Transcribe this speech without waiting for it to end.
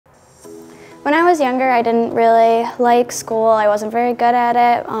When I was younger, I didn't really like school. I wasn't very good at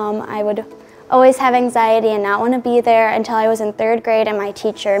it. I would always have anxiety and not want to be there until I was in 3rd grade and my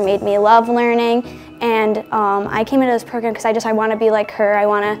teacher made me love learning. And I came into this program because I want to be like her. I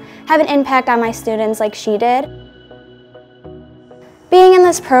want to have an impact on my students like she did. Being in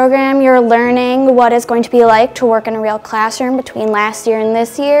this program, you're learning what it's going to be like to work in a real classroom between last year and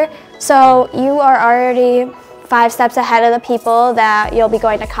this year. So you are already 5 steps ahead of the people that you'll be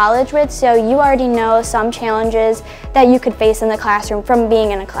going to college with, so you already know some challenges that you could face in the classroom from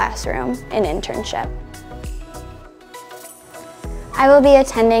being in a classroom, an internship. I will be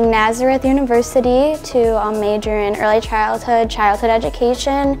attending Nazareth University to major in early childhood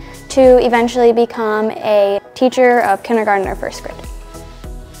education to eventually become a teacher of kindergarten or 1st grade.